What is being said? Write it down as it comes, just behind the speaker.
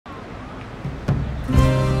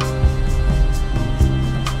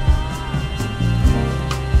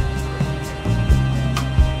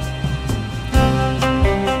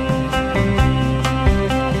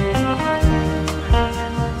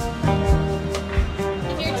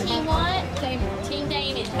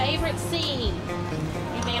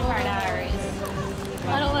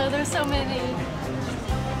so many.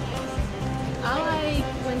 I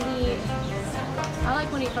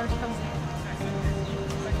like when he first comes in.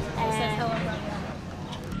 And says hello, brother.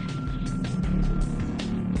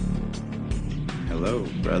 Hello,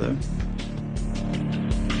 brother.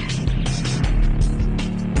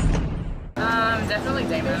 Definitely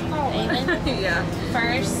Damon. Damon? Yeah.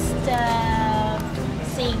 First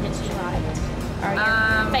scene that you liked, or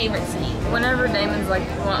your favorite scene? Whenever Damon's like,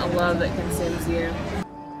 you want a love that consumes you.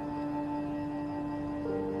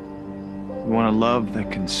 You want a love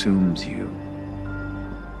that consumes you.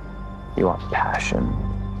 You want passion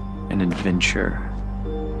and adventure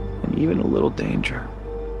and even a little danger.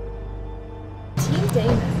 Team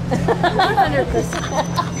Damon.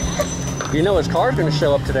 100%. You know his car's gonna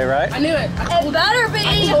show up today, right? I knew it. It better be.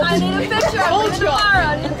 I need a picture. I'm leaving tomorrow.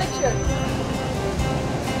 I need a picture.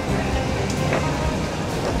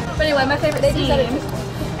 But anyway, my favorite scene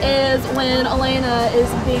is when Elena is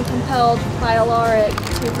being compelled by Alaric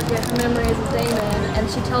to forget her memories of Damon, and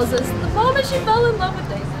she tells us the moment she fell in love with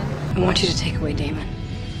Damon. I want you to take away Damon.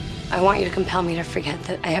 I want you to compel me to forget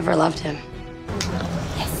that I ever loved him.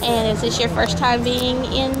 Yes. And is this your first time being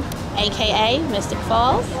in AKA Mystic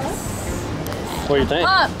Falls? What do you think?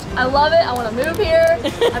 I love it. I want to move here.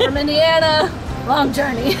 I'm from Indiana. Long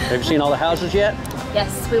journey. Have you seen all the houses yet?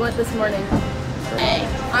 Yes, we went this morning. Hey.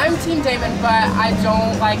 I'm Team Damon, but I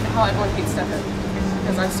don't like how everyone hates Stefan.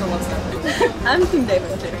 Because I still love Stefan. I'm Team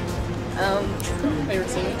Damon too. Favorite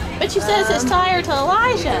scene? But you says it's tired to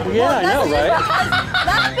Elijah. Yeah, I know, right?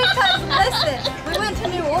 That's because, listen, we went to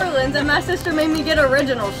New Orleans and my sister made me get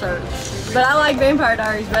original shirts. But I like Vampire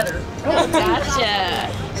Diaries better.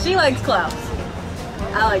 Gotcha. She likes Klaus.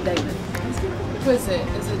 I like Damon. Who is it?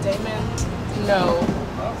 Is it Damon? No.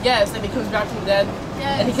 Yes, and he comes back from the dead.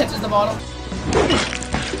 Yes. And he catches the bottle.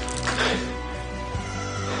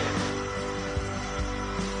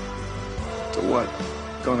 So what?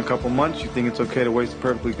 Go in a couple months, you think it's okay to waste a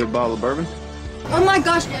perfectly good bottle of bourbon? Oh my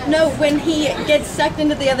gosh, no, when he gets sucked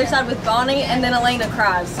into the other side with Bonnie and then Elena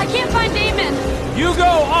cries. I can't find Damon. You go,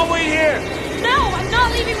 I'll wait here. No, I'm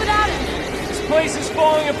not leaving without him. This place is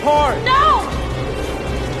falling apart. No!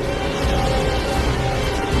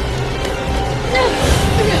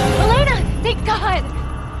 Elena, thank God.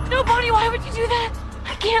 No, Bonnie, why would you do that?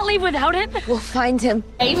 I can't leave without it. We'll find him.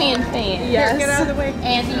 Damien fan. Yes. Get out of the way.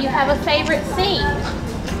 And do you have a favorite scene?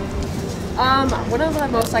 One of the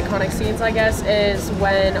most iconic scenes, I guess, is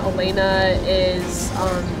when Elena is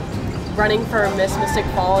running for Miss Mystic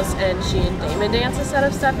Falls and she and Damon dance instead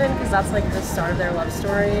of Stefan, because that's like the start of their love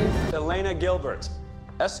story. Elena Gilbert,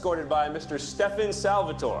 escorted by Mr. Stefan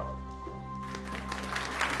Salvatore.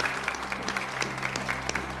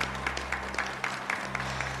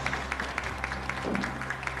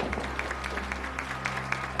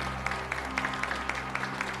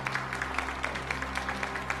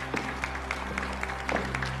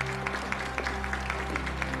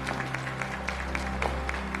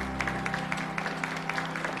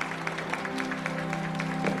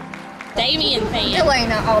 Damien fan.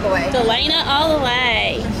 Elena all the way. Delana all the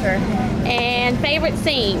way. Sure. And favorite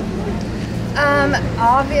scene?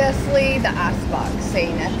 Obviously the icebox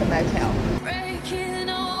scene at the motel.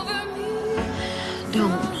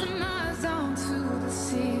 Don't.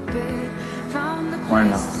 Why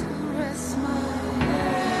not?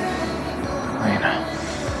 Elena.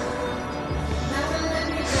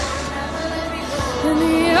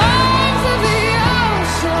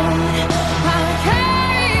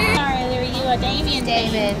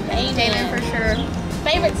 Damon for sure.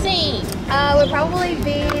 Favorite scene? Would probably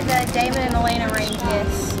be the Damon and Elena ring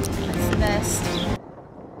kiss. That's the best.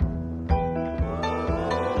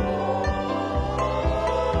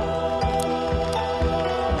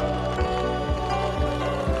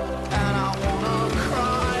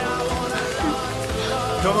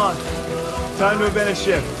 Come on. Time to abandon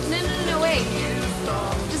ship. No, wait.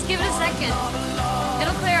 Just give it a second.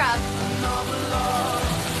 It'll clear up.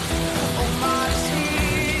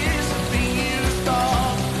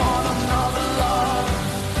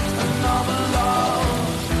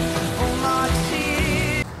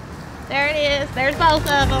 There it is. There's both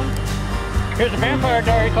of them. Here's the Vampire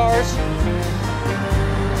Diary cars.